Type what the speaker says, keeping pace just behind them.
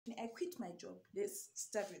I quit my job. Let's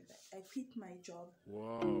start with that. I quit my job.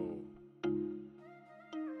 Wow.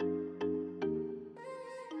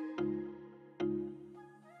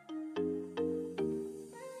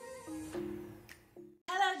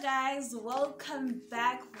 Hello guys, welcome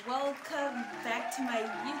back to my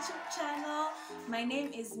YouTube channel. My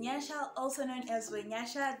name is Nyasha, also known as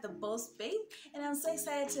WeNyasha, the boss babe, and I'm so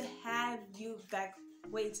excited to have you back.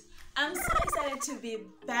 I'm so excited to be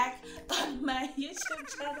back on my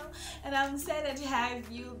YouTube channel, and I'm excited to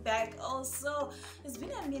have you back also. It's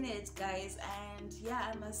been a minute guys, and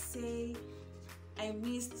yeah, I must say I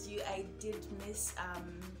missed you. I did miss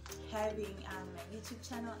having my YouTube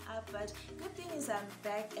channel up, but good thing is I'm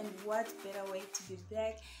back, and what better way to be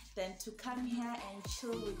back than to come here and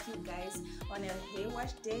chill with you guys on a hair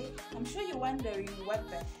wash day. I'm sure you're wondering what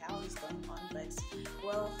the hell is going on, but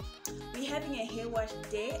well, we're having a hair wash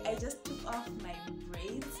day. I just took off my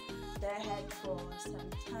braids that I had for some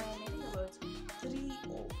time, I think about 3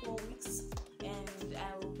 or 4 weeks, and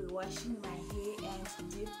I will be washing my hair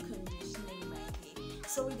and deep conditioning my hair.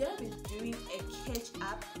 So we're gonna be doing a catch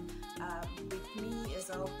up with me as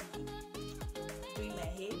I'll be doing my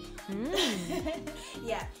hair.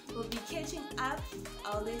 Yeah, we'll be catching up.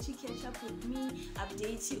 I'll let you catch up with me,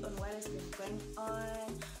 update you on what has been going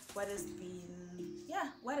on, what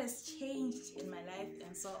has changed in my life,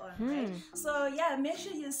 and so on, right? So yeah, make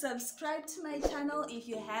sure you subscribe to my channel if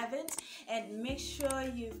you haven't, and make sure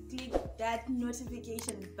you click that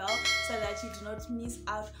notification bell so that you do not miss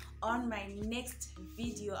out on my next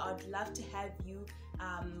video. I'd love to have you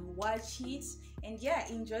watch it and yeah,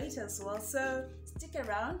 enjoy it as well. So stick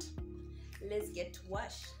around, let's get to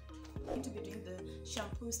wash. I'm going to be doing the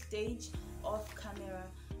shampoo stage off camera,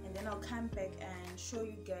 and then I'll come back and show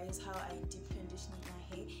you guys how I deep condition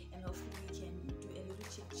my hair, and hopefully we can do a little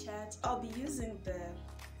chit chat. I'll be using the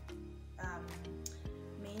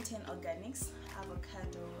Manetain Organics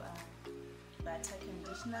Avocado Butter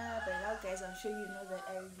conditioner. By now guys, I'm sure you know that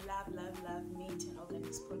I love Manetain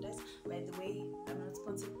Organics products. By the way, I'm not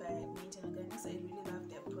sponsored by Manetain Organics. I really love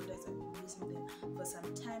their products. I've been using them for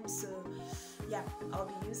some time, so yeah, I'll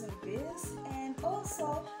be using this. And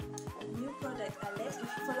also a new product alert. If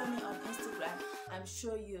you follow me on Instagram, I'm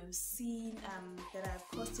sure you've seen that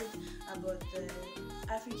I've posted about the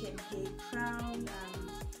African Hair Crown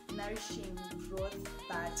Nourishing Growth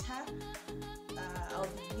Butter. I'll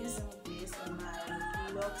be using this on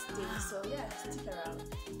my locks day, so yeah, stick around.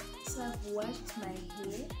 So I've washed my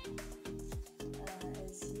hair,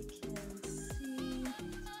 as you can see.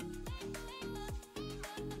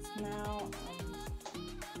 It's now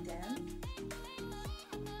done.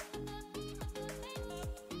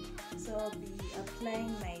 So I'll be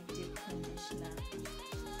applying my deep conditioner.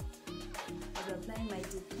 I'll be applying my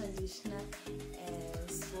deep conditioner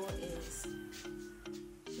as well as,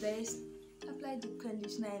 should I apply deep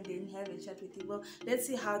conditioner and then have a chat with you? Well, let's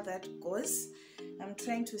see how that goes. I'm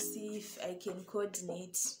trying to see if I can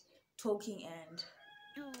coordinate talking and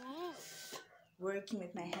working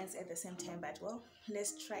with my hands at the same time, but well,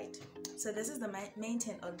 let's try it. So this is the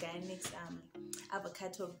Manetain Organics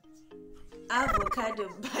avocado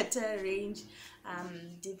butter range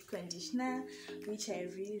deep conditioner, which I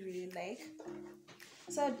really like.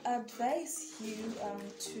 So I'd advise you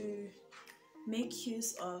to make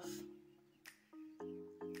use of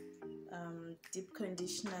deep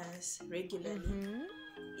conditioners regularly,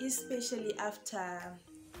 especially after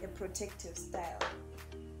a protective style.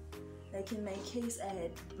 Like in my case, I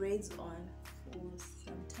had braids on for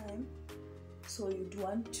some time, so you'd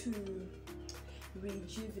want to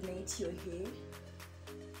rejuvenate your hair.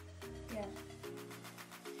 Yeah.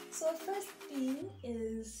 So first thing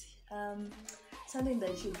is something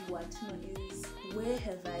that you'd want to know is, where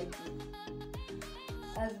have I been?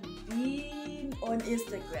 I've been on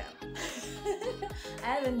Instagram. I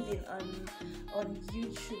haven't been on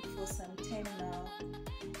YouTube for some time now.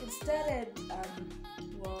 It started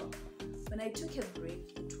well, when I took a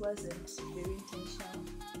break. It wasn't very intentional.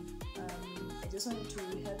 I just wanted to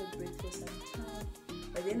have a break for some time,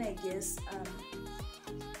 but then I guess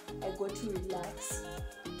I got to relax.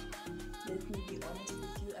 Let me be honest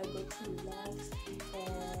with you, I got to relax,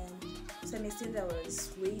 and to some extent I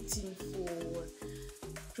was waiting for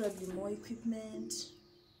probably more equipment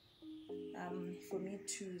for me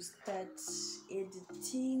to start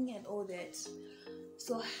editing and all that.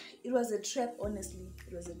 So it was a trap, honestly.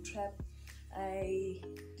 It was a trap. I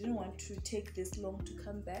didn't want to take this long to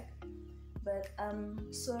come back, but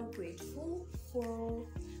I'm so grateful for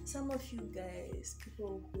some of you guys,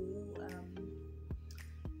 people who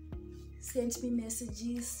sent me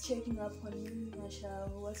messages checking up on me, Nyasha,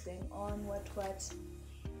 what's going on, what.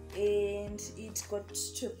 and it got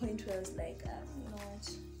to a point where I was like,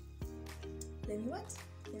 you know what,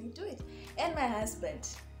 let me do it. And my husband,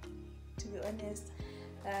 to be honest,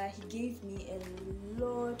 he gave me a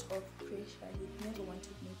lot of pressure. He never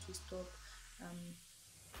wanted me to stop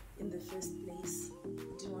in the first place. He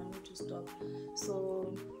didn't want me to stop.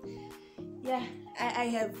 So yeah,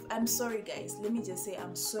 I'm sorry guys, let me just say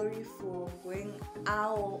I'm sorry for going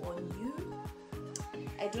out on you.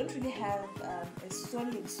 I don't really have a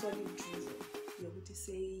solid reason. You're going to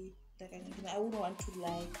say that I wouldn't want to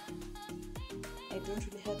lie. I don't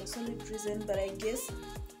really have a solid reason, but I guess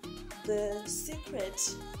the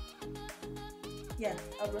secret, yeah,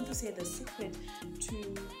 I want to say the secret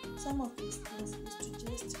to some of these things is to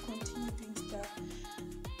just continue doing stuff.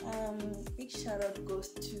 Big shout out goes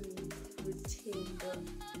to Rutendo,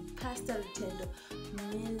 Pastor Rutendo,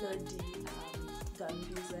 Melody,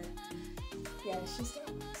 Gambiza. Yeah, she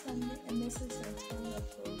sent a message some time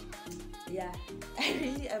ago. Yeah, I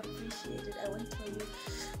really appreciate it. I won't tell you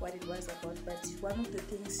what it was about, but one of the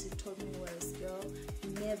things she told me was, girl,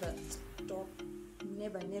 never stop,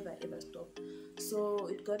 never ever stop. So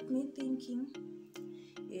it got me thinking,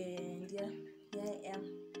 and yeah I am.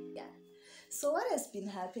 Yeah, so what has been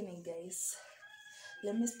happening, guys?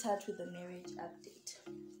 Let me start with the marriage update.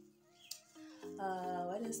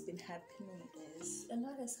 What has been happening is a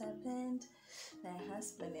lot has happened. My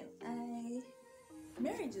husband and I,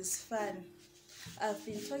 marriage is fun. I've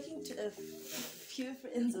been talking to a few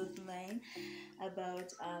friends of mine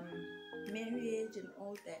about marriage and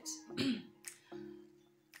all that.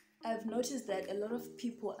 I've noticed that a lot of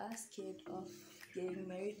people are scared of getting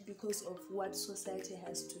married because of what society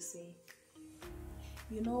has to say.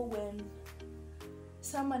 You know, when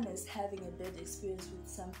someone is having a bad experience with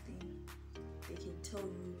something, they can tell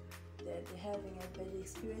you that they're having a bad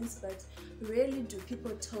experience, but rarely do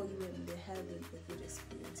people tell you when they're having a good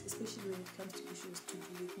experience, especially when it comes to issues to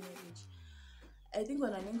do with marriage. I think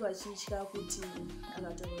when I think about chichika kuti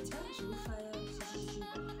akatavota zvofaya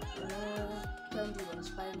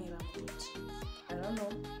I don't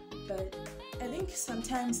know, but I think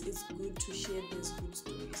sometimes it's good to share these good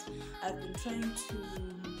stories. I've been trying to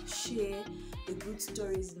share the good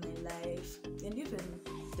stories in my life and even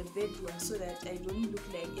the bad ones so that I don't look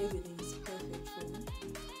like everything is perfect for me.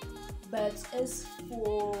 But as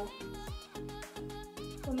for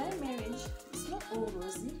my marriage, it's not all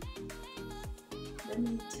rosy. Let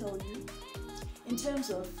me tell you, in terms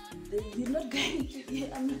of you're not going to.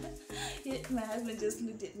 My husband just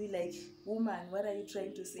looked at me like, woman, what are you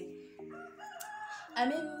trying to say? I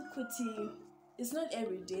mean, Kuti, it's not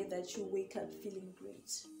every day that you wake up feeling great.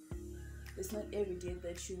 It's not every day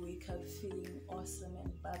that you wake up feeling awesome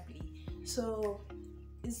and bubbly. So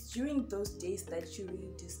it's during those days that you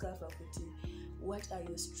really discover, Kuti, what are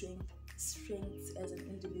your strengths as an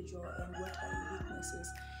individual and what are your weaknesses.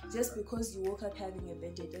 Just because you woke up having a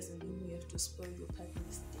bad day doesn't mean you have to spoil your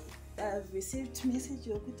partner's day. I've received message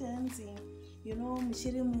yokutanzi, you know,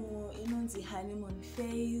 mchirimu inonzi honeymoon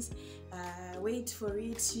phase, wait for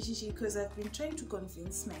it, because I've been trying to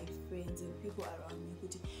convince my friends and people around me,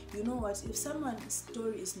 you know what, if someone's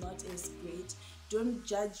story is not as great, don't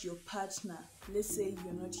judge your partner. Let's say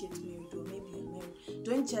you're not yet married or maybe you're married.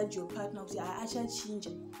 Don't judge your partner I actually change,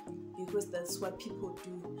 because that's what people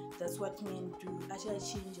do. That's what men do. Actually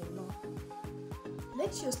change or no.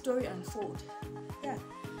 Let your story unfold. Yeah.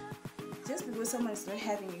 Just because someone is not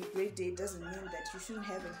having a great day doesn't mean that you shouldn't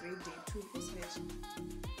have a great day too, isn't it?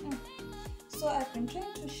 So I've been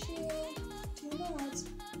trying to share, do you know what?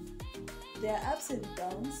 There are ups and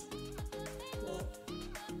downs,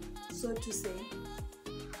 so to say.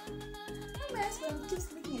 My husband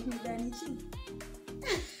keeps looking at me, Danichi.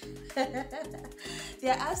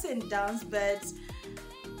 There are ups and downs, but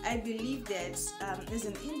I believe that as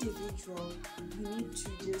an individual, you need to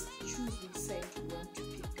just choose which side you want to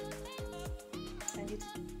pick. And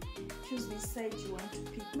choose which side you want to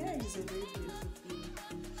pick. Marriage is a very beautiful thing.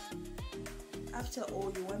 After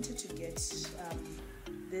all, you wanted to get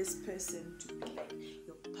this person to be like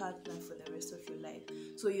your partner for the rest of your life.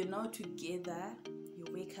 So you're now together, you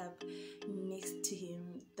wake up next to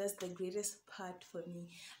him. That's the greatest part for me.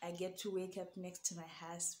 I get to wake up next to my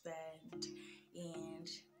husband, and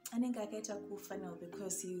I think I get a cool funnel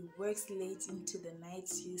because he works late into the night.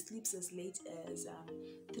 He sleeps as late as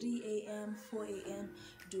 3 a.m., 4 a.m.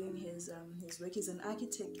 doing his work. He's an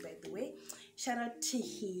architect, by the way. Shout out to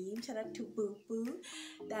him. Shout out to Boo Boo.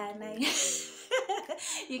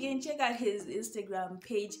 You can check out his Instagram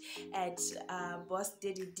page at Boss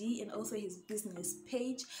Daddy D, and also his business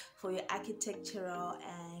page for your architectural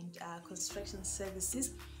and construction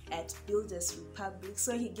services at Builders Republic.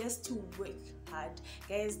 So he gets to work hard,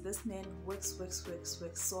 guys. This man works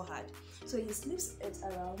so hard. So he sleeps at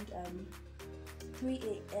around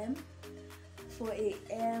 3 a.m. 4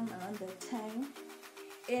 a.m. around that time,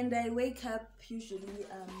 and I wake up usually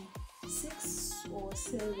 6 or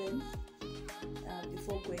 7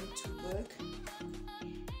 before going to work,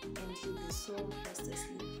 and he'll be so fast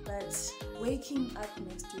asleep. But waking up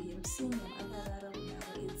next to him, seeing him,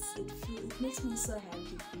 it makes me so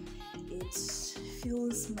happy. It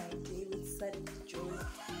fills my day with such joy.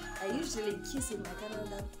 I usually kiss him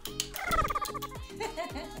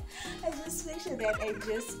I just make sure that I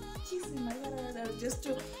just kiss him just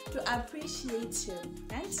to appreciate him.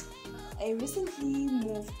 And I recently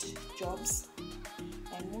moved jobs.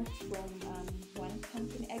 I moved from one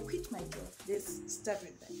company. I quit my job. Let's start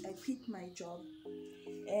with that. I quit my job.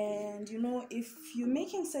 And you know, if you're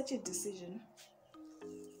making such a decision,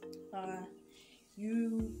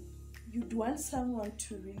 you'd want someone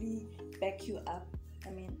to really back you up. I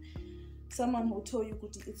mean, someone who told you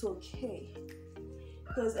it's okay.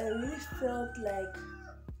 Because I really felt like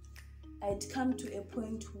I'd come to a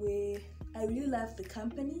point where I really loved the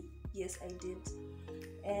company. Yes, I did.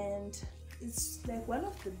 And it's like one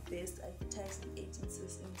of the best advertising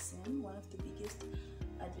agencies in Zim, one of the biggest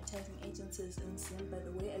advertising agencies in Zim. By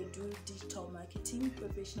the way, I do digital marketing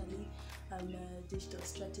professionally. I'm a digital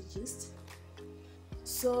strategist.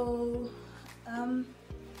 So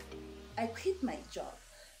I quit my job.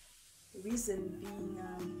 The reason being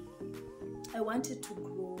I wanted to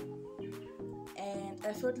grow, and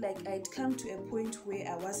I felt like I'd come to a point where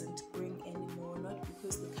I wasn't growing anymore, not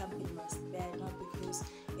because the company was bad, not because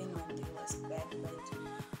anyone there was bad, but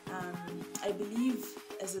I believe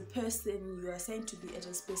as a person you are assigned to be at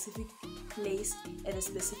a specific place at a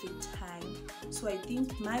specific time. So I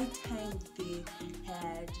think my time there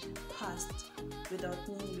had passed without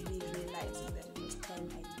me really realizing that it was time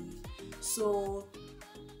I leave. So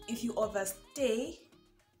if you overstay,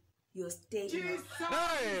 you'll stay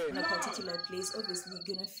in a particular place. Obviously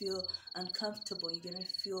you're gonna feel uncomfortable, you're gonna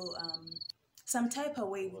feel some type of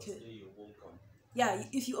way, because yeah,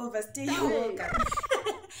 if you overstay, you're welcome.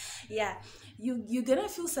 Yeah, you're gonna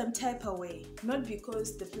feel some type of way, not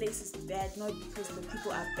because the place is bad, not because the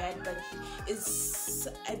people are bad, but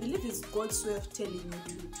I believe it's God's way of telling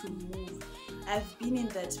you to move. I've been in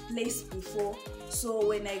that place before, so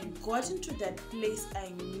when I got into that place, I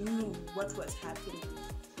knew what was happening.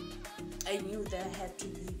 I knew that I had to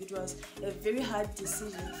leave. It was a very hard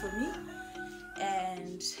decision for me,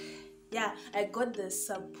 and yeah, I got the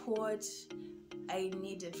support I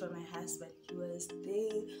needed from my husband. He was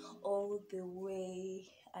there all the way.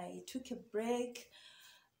 I took a break,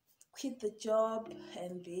 quit the job,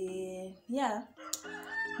 and then yeah,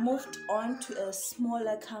 moved on to a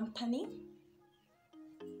smaller company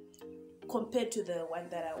compared to the one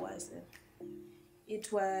that I was in. It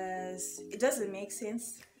doesn't make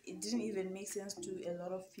sense. It didn't even make sense to a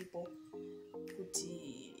lot of people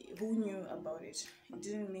who knew about it. It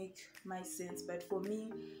didn't make my sense, but for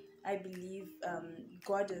me, I believe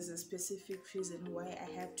God has a specific reason why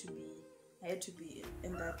I had to be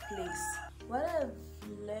in that place. What I've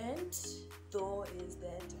learned though is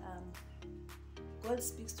that God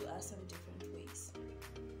speaks to us in different ways.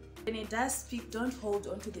 When He does speak, don't hold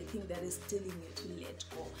on to the thing that is stealing you to let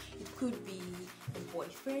go. It could be a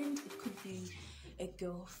boyfriend, it could be a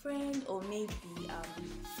girlfriend, or maybe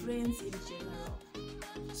friends in general.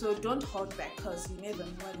 So don't hold back, because you never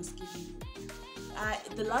know what is giving you.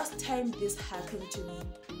 The last time this happened to me,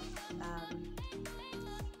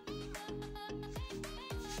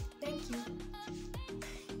 thank you.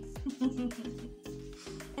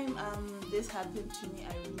 This happened to me,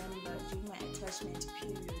 I remember during my attachment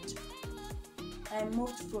period. I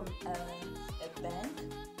moved from a bank,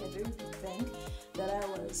 a very big bank that I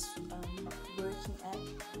was working at.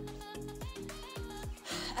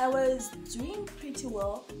 I was doing pretty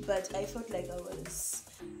well, but I felt like I was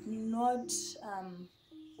not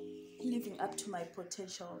living up to my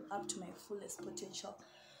potential, up to my fullest potential.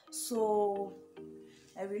 So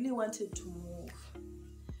I really wanted to move,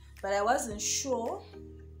 but I wasn't sure.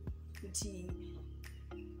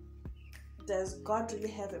 Does God really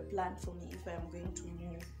have a plan for me if I'm going to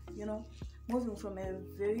move? You know, moving from a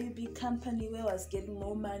very big company where I was getting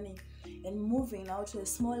more money and moving now to a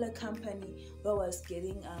smaller company where I was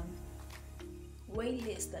getting way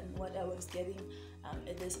less than what I was getting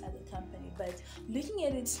at this other company. But looking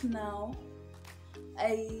at it now,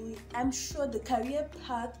 I'm sure the career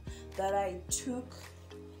path that I took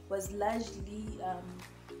was largely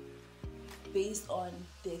based on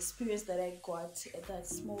the experience that I got at that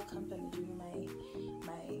small company during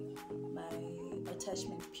my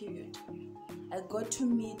attachment period. I got to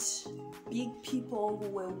meet big people who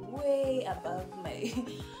were way above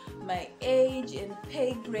my age and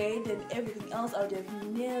pay grade and everything else. I would have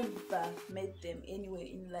never met them anywhere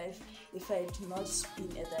in life if I had not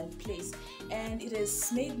been at that place. And it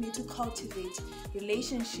has made me to cultivate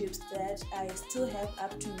relationships that I still have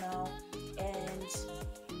up to now and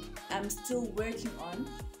I'm still working on.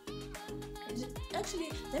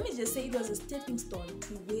 Actually, let me just say it was a stepping stone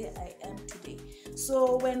to where I am today.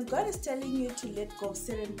 So when God is telling you to let go of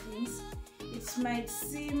certain things, it might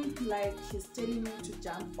seem like He's telling you to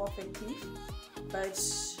jump off a cliff, but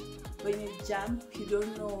when you jump, you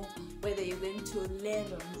don't know whether you're going to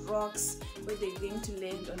land on rocks, whether you're going to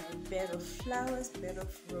land on a bed of flowers, bed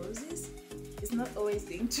of roses. It's not always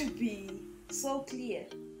going to be so clear.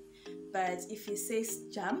 But if He says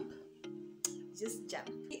jump, just jump.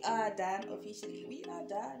 We are done officially. We are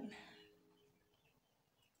done.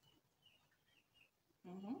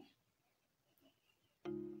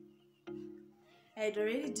 I had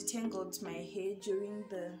already detangled my hair during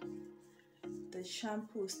the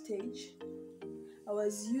shampoo stage. I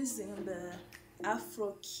was using the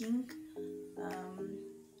Afro King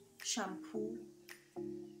shampoo.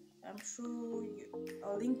 I'm sure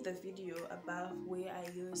I'll link the video above where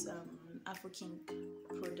I use Afro King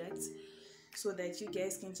products so that you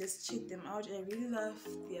guys can just check them out. I really love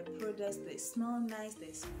their products. They smell nice, they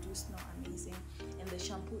do smell amazing, and the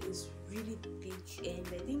shampoo is really thick, and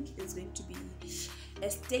I think it's going to be a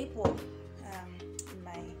staple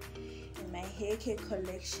in my hair care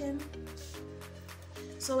collection.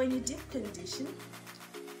 So when you deep condition,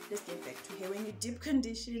 let's get back to hair. When you deep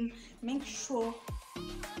condition, make sure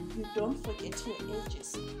you don't forget your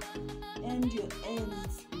edges and your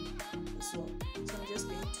ends as well. So I'm just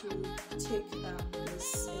going to take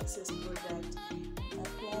this excess product and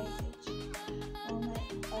apply it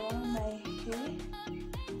around my hair.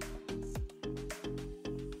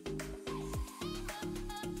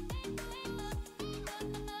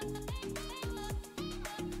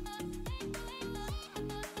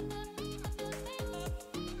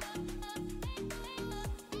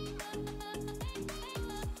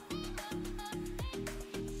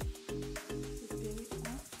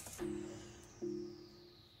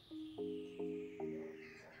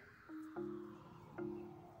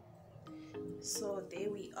 So there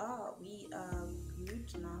we are good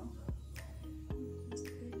now. Let's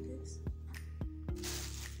take this.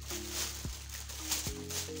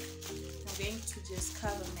 I'm going to just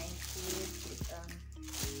cover my hair with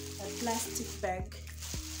a plastic bag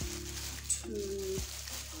to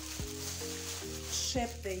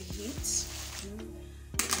trap the heat. I'm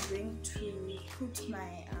going to put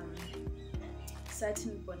my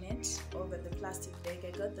satin bonnet over the plastic bag.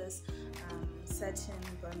 I got this satin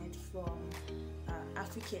bonnet from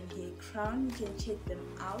African Hair Crown. You can check them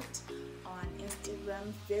out on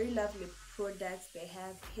Instagram. Very lovely products. They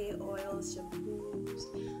have hair oils, shampoos,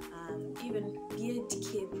 even beard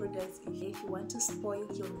care products. If you want to spoil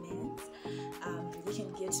your man, you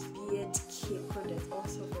can get beard care products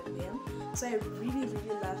also for them. So I really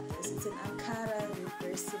love this. It's an Ankara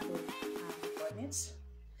reversible bonnet.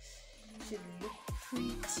 It should look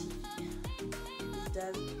pretty. It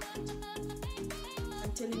does.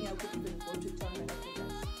 I'm telling you, I could even go to town and I could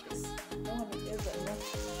have this. No one would ever know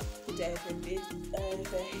that I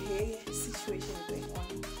have a hair situation going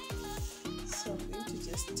on. So I'm going to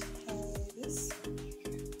just tie this.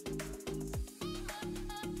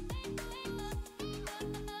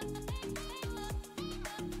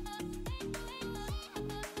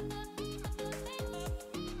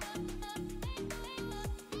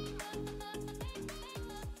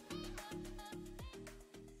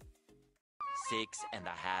 Six and a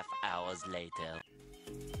half hours later.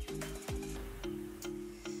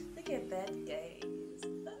 Look at that, guys.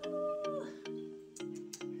 Oh.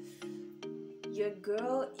 Your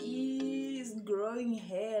girl is growing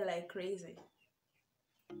hair like crazy.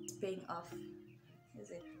 It's paying off,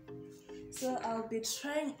 is it? So I'll be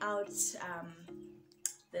trying out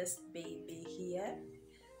this baby here.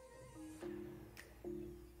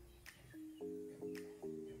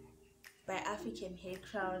 By African Hair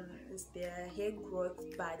Crown is their hair growth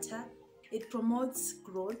butter. It promotes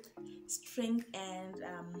growth, strength, and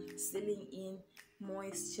sealing in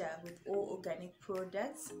moisture with all organic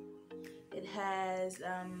products. It has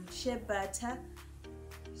shea butter,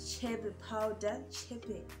 chebe powder,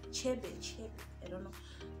 chebe, I don't know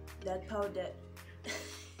that powder.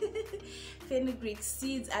 fenugreek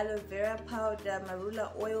seeds, aloe vera powder,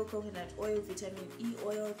 marula oil, coconut oil, vitamin E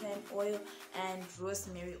oil, plant oil, and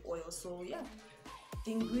rosemary oil. So yeah,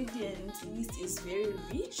 the ingredient list is very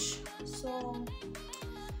rich, so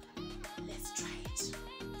let's try it.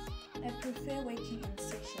 I prefer working in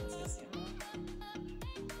sections, as you know,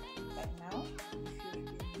 but now if you've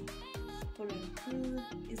been following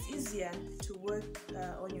through, it's easier to work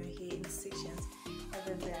on your hair in sections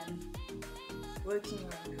rather than working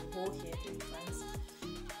on your whole hair at once.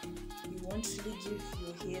 You won't really give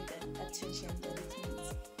your hair the attention that it needs.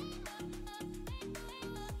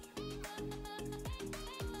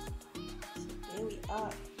 So there we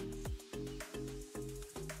are.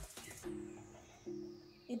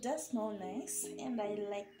 It does smell nice and I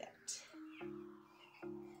like that.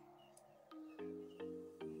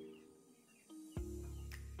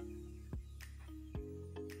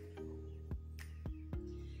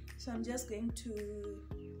 So I'm just going to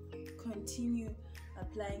continue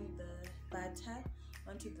applying the butter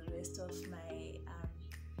onto the rest of my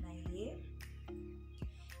hair,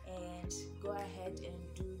 and go ahead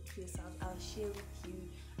and do twist out. I'll share with you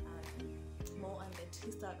more on the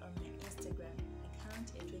twist out on my Instagram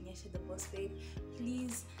account at WeNyasha the Boss Babe.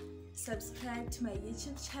 Please subscribe to my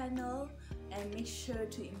YouTube channel and make sure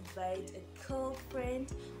to invite a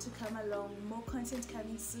girlfriend to come along. More content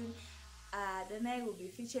coming soon. Then I will be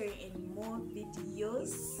featuring in more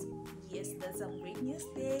videos. Yes, there's some great news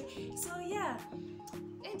there. So yeah,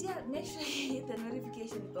 and yeah, make sure you hit the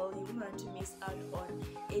notification bell. You won't want to miss out on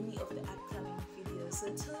any of the upcoming videos. So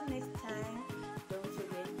till next time, don't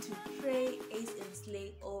forget to pray, ace and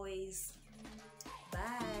slay always.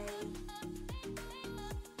 Bye.